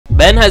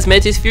Ben has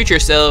met his future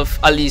self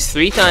at least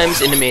 3 times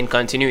in the main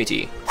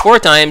continuity, 4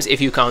 times if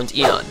you count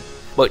Eon.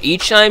 But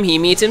each time he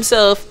meets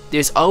himself,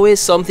 there's always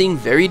something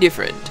very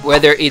different,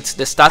 whether it's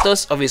the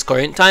status of his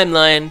current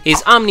timeline,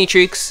 his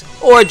Omnitrix,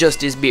 or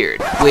just his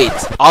beard. Wait,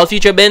 all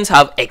future Bens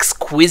have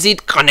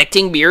exquisite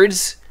connecting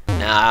beards?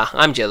 Nah,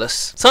 I'm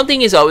jealous.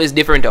 Something is always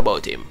different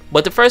about him.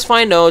 But to first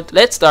find out,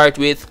 let's start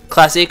with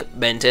classic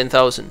Ben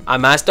 10,000. A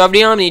master of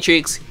the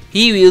Omnitrix,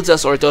 he wields a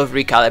sort of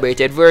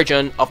recalibrated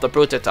version of the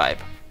prototype.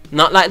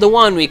 Not like the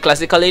one we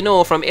classically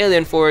know from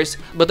Alien Force,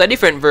 but a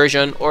different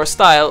version or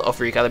style of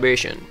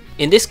recalibration.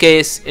 In this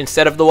case,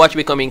 instead of the watch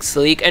becoming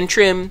sleek and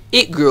trim,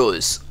 it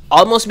grows,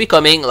 almost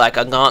becoming like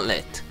a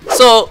gauntlet.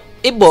 So,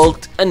 it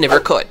bulked and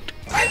never cut.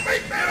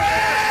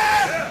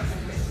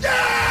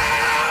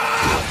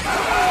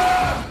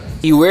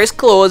 He wears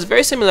clothes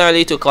very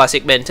similarly to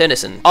classic Ben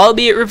Tennyson,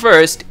 albeit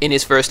reversed in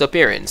his first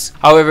appearance.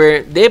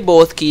 However, they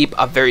both keep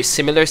a very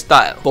similar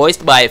style,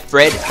 voiced by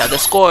Fred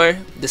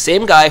Tatascore, the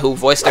same guy who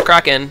voiced the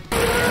Kraken,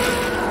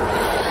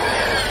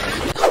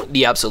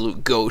 the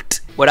absolute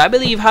GOAT. What I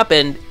believe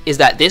happened is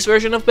that this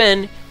version of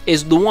Ben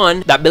is the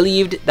one that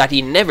believed that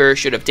he never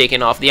should have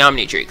taken off the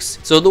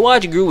Omnitrix, so the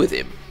watch grew with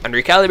him and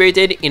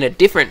recalibrated in a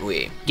different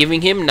way,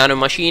 giving him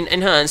nanomachine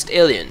enhanced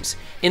aliens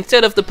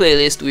instead of the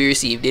playlist we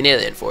received in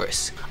Alien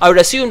Force. I would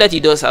assume that he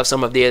does have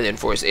some of the Alien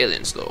Force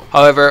aliens though.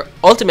 However,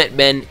 Ultimate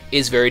Ben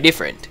is very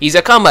different. He's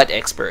a combat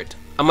expert,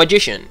 a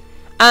magician,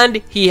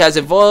 and he has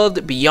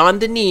evolved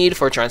beyond the need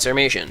for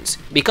transformations,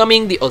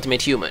 becoming the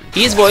ultimate human.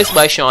 He is voiced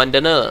by Sean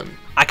Donnellan.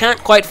 I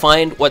can't quite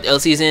find what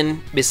else he's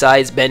in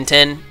besides Ben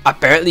 10.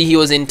 Apparently he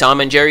was in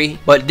Tom and Jerry,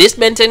 but this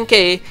Ben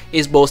 10K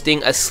is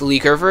boasting a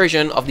sleeker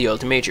version of the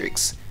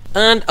Ultimatrix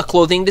and a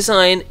clothing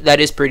design that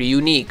is pretty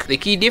unique. The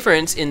key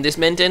difference in this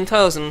Ben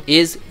 10,000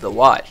 is the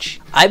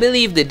watch. I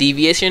believe the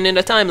deviation in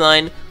the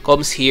timeline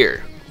comes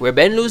here, where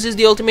Ben loses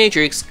the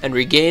Ultimatrix and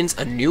regains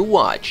a new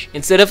watch,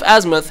 instead of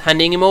Azimuth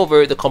handing him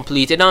over the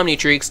completed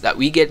Omnitrix that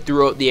we get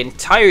throughout the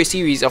entire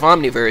series of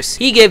Omniverse.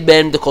 He gave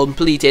Ben the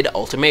completed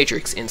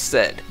Ultimatrix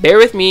instead. Bear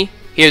with me,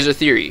 here's a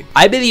theory.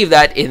 I believe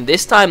that in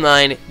this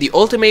timeline, the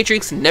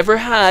Ultimatrix never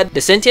had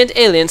the sentient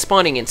alien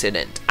spawning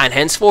incident, and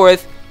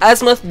henceforth,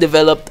 Azimuth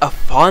developed a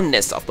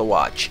fondness of the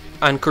watch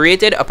and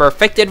created a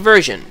perfected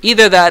version.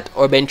 Either that,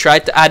 or Ben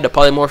tried to add the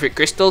polymorphic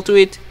crystal to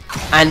it,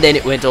 and then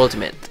it went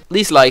ultimate.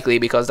 Least likely,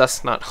 because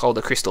that's not how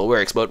the crystal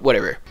works, but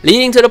whatever.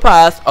 Leading to the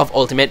path of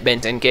Ultimate Ben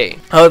 10K.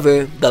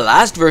 However, the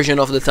last version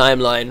of the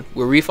timeline,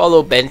 where we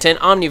follow Ben 10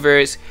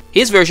 Omniverse,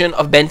 his version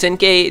of Ben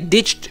 10K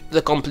ditched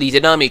the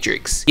completed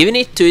Omnitrix, giving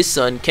it to his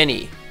son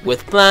Kenny,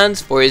 with plans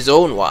for his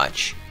own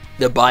watch,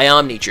 the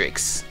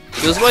Bi-Omnitrix.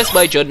 He was voiced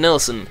by Judd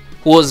Nelson,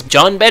 who was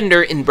John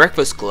Bender in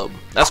Breakfast Club.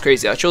 That's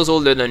crazy, that show's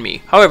older than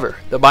me. However,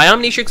 the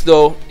Bi-Omnitrix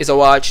though is a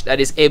watch that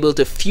is able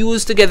to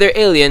fuse together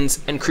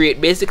aliens and create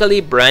basically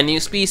brand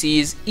new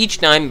species each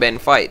time Ben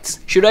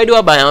fights. Should I do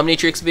a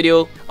Bi-Omnitrix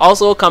video?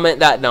 Also comment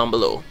that down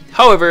below.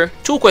 However,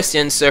 2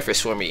 questions surface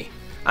for me,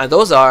 and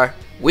those are,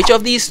 which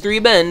of these 3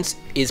 Bens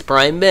is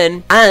Prime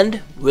Ben,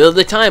 and will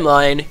the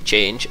timeline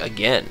change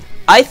again?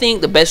 I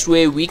think the best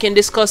way we can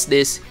discuss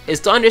this is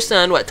to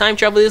understand what time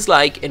travel is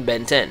like in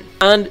Ben 10.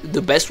 And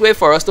the best way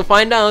for us to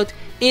find out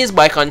is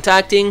by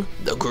contacting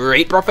the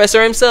great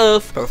professor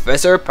himself,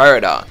 Professor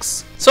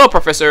Paradox. So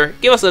Professor,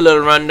 give us a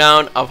little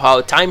rundown of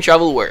how time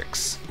travel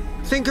works.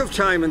 Think of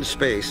time and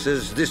space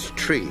as this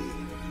tree.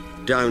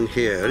 Down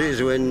here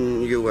is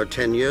when you were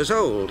 10 years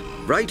old.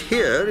 Right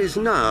here is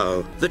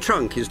now. The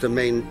trunk is the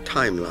main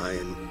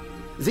timeline.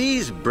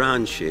 These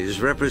branches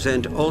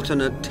represent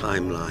alternate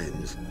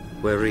timelines,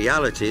 where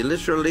reality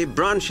literally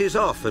branches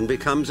off and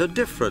becomes a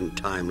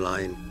different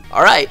timeline.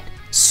 Alright,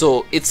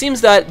 so it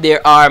seems that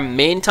there are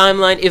main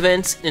timeline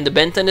events in the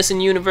Ben Tennyson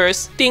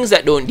universe, things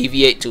that don't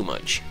deviate too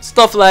much.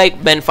 Stuff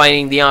like Ben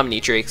finding the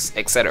Omnitrix,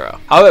 etc.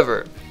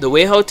 However, the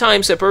way how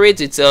time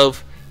separates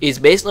itself is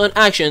based on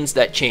actions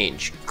that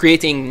change,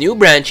 creating new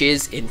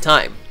branches in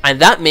time. And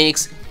that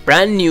makes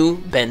brand new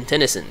Ben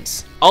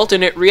Tennysons.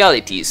 Alternate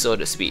realities, so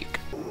to speak.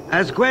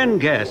 As Gwen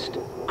guessed,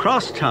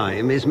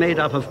 cross-time is made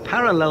up of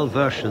parallel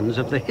versions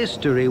of the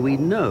history we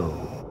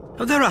know.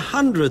 There are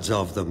hundreds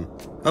of them.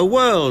 A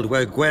world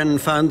where Gwen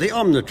found the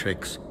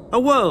Omnitrix. A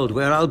world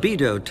where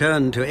Albedo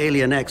turned to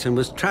Alien X and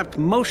was trapped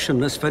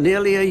motionless for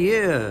nearly a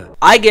year.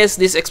 I guess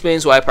this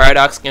explains why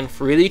Paradox can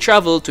freely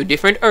travel to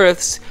different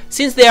Earths,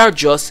 since they are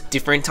just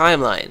different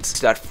timelines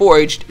that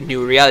forged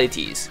new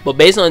realities. But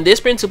based on this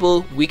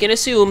principle, we can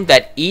assume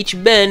that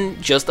each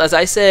Ben, just as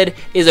I said,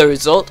 is a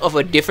result of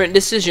a different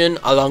decision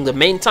along the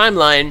main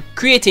timeline,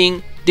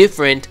 creating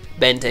different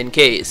Ben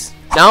 10Ks.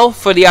 Now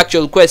for the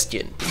actual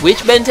question,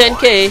 which Ben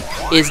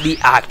 10K is the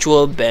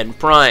actual Ben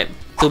Prime?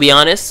 To be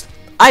honest,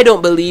 I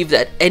don't believe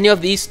that any of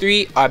these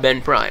 3 are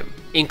Ben Prime,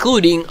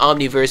 including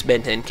Omniverse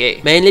Ben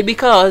 10K, mainly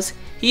because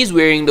he's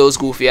wearing those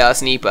goofy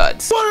ass knee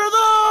pads.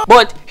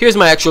 But here's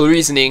my actual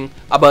reasoning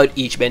about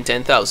each Ben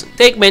 10,000.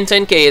 Take Ben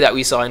 10K that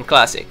we saw in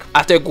Classic.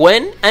 After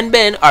Gwen and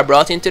Ben are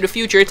brought into the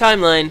future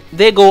timeline,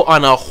 they go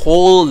on a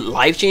whole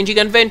life-changing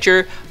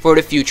adventure for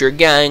the future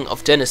gang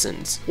of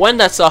Tennysons. One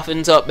that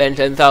softens up Ben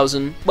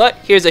 10,000, but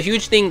here's a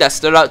huge thing that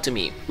stood out to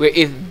me, where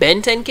if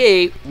Ben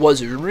 10K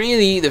was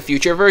really the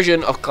future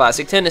version of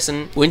Classic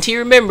Tennyson, wouldn't he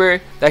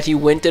remember that he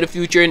went to the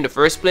future in the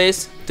first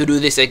place to do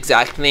this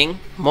exact thing?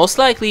 Most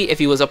likely if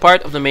he was a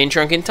part of the main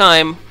trunk in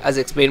time, as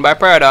explained by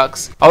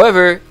Paradox.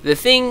 However, the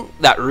thing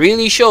that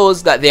really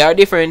shows that they are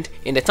different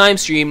in the time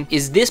stream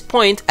is this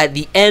point at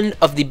the end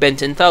of the Ben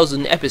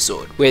 10,000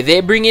 episode, where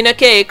they bring in a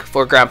cake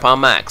for Grandpa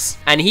Max,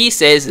 and he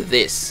says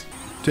this.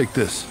 Take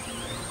this.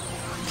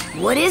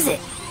 What is it?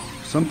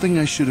 Something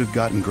I should have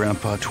gotten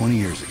Grandpa 20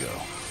 years ago.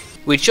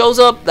 Which shows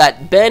up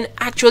that Ben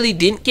actually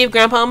didn't give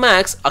Grandpa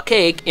Max a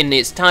cake in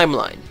his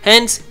timeline.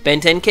 Hence,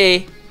 Ben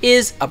 10K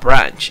is a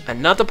branch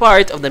and not a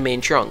part of the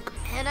main trunk.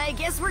 And I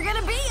guess we're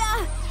gonna be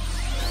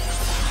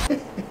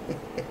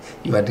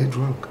You are dead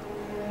drunk.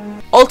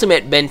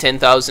 Ultimate Ben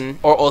 10,000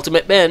 or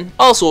Ultimate Ben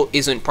also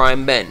isn't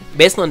Prime Ben,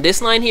 based on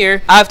this line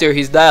here after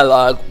his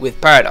dialogue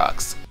with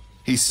Paradox.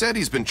 He said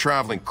he's been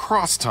traveling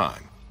cross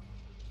time.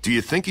 Do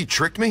you think he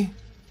tricked me?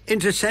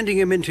 Into sending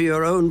him into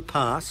your own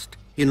past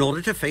in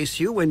order to face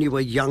you when you were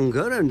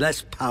younger and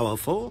less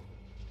powerful?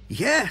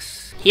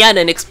 Yes. He had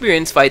an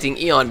experience fighting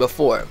Eon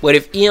before, but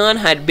if Eon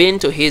had been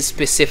to his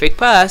specific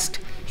past,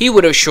 he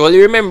would have surely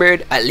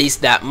remembered at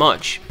least that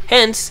much.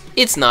 Hence,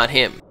 it's not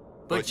him.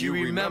 But you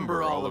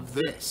remember all of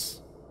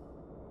this.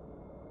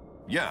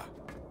 Yeah,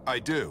 I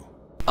do.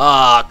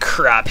 Ah,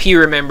 crap, he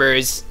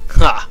remembers.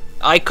 Ha,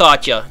 I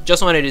caught ya.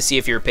 Just wanted to see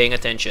if you were paying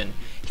attention.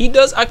 He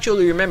does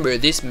actually remember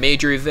this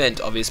major event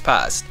of his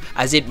past,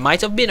 as it might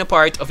have been a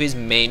part of his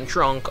main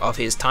trunk of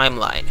his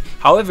timeline.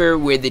 However,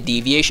 where the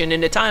deviation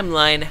in the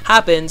timeline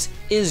happens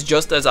is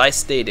just as I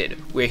stated,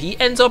 where he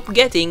ends up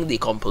getting the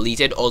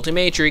completed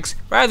Ultimatrix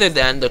rather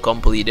than the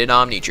completed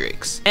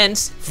Omnitrix.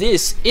 Hence,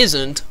 this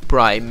isn't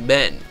Prime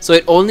Ben. So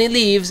it only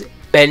leaves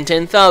Ben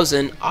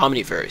 10,000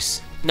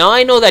 Omniverse. Now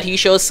I know that he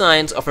shows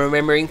signs of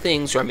remembering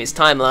things from his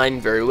timeline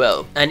very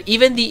well, and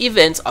even the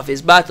events of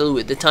his battle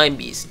with the Time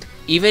Beast.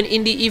 Even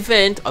in the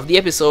event of the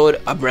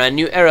episode A Brand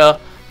New Era,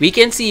 we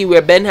can see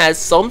where Ben has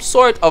some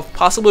sort of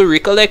possible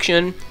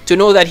recollection to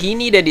know that he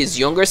needed his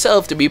younger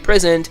self to be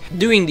present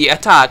during the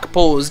attack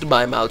posed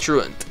by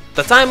Maltruant.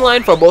 The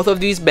timeline for both of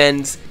these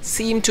Bens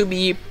seem to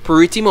be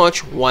pretty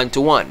much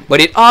one-to-one, but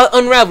it all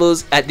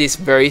unravels at this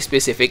very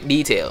specific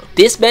detail.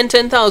 This Ben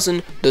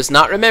 10,000 does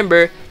not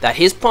remember that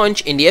his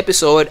punch in the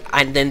episode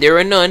And Then There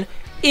Are None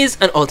is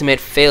an ultimate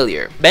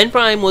failure. Ben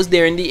Prime was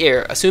there in the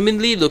air,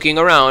 assumedly looking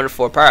around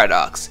for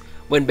Paradox,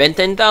 when Ben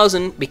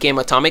 10,000 became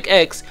Atomic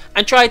X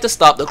and tried to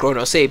stop the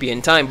Chrono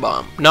Sapien time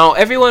bomb. Now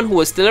everyone who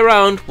was still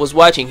around was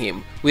watching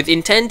him, with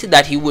intent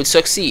that he would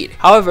succeed.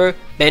 However,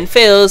 Ben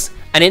fails,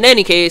 and in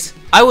any case,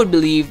 I would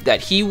believe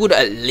that he would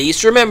at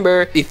least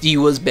remember if he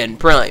was Ben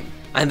Prime,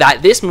 and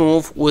that this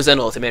move was an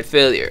ultimate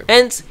failure.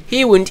 Hence,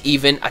 he wouldn't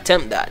even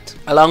attempt that.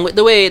 Along with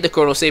the way the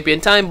Chrono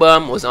Sapien time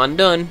bomb was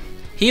undone,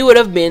 he would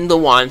have been the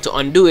one to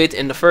undo it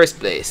in the first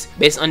place,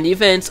 based on the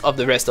events of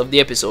the rest of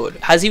the episode,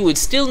 as he would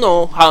still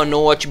know how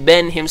No Watch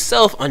Ben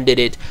himself undid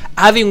it,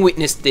 having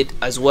witnessed it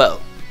as well.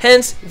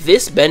 Hence,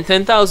 this Ben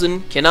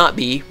 10,000 cannot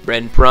be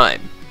Ben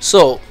Prime.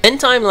 So, Ben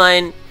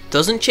timeline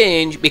doesn't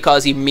change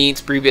because he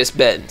meets previous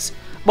Bens,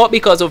 but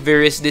because of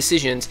various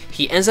decisions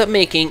he ends up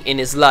making in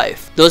his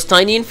life. Those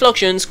tiny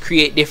inflections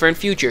create different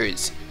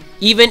futures,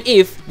 even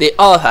if they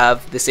all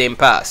have the same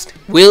past.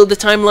 Will the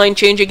timeline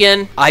change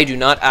again? I do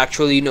not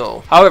actually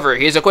know. However,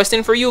 here's a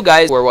question for you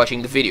guys who are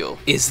watching the video.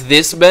 Is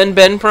this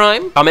Ben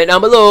Prime? Comment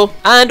down below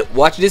and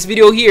watch this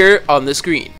video here on the screen.